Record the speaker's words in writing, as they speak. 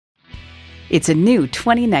It's a new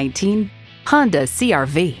 2019 Honda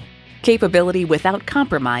CR-V. Capability without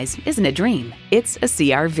compromise isn't a dream, it's a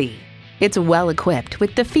CR-V. It's well equipped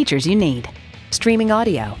with the features you need: streaming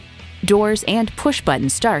audio, doors and push-button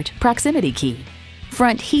start proximity key,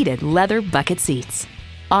 front heated leather bucket seats,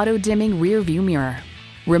 auto-dimming rear view mirror,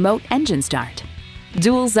 remote engine start,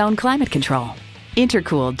 dual zone climate control,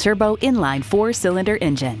 intercooled turbo inline 4-cylinder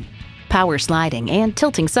engine, power sliding and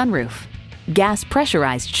tilting sunroof, gas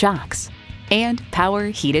pressurized shocks, and power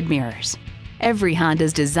heated mirrors. Every Honda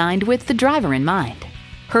is designed with the driver in mind.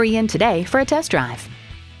 Hurry in today for a test drive.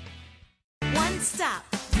 One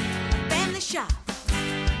stop, Family Shop.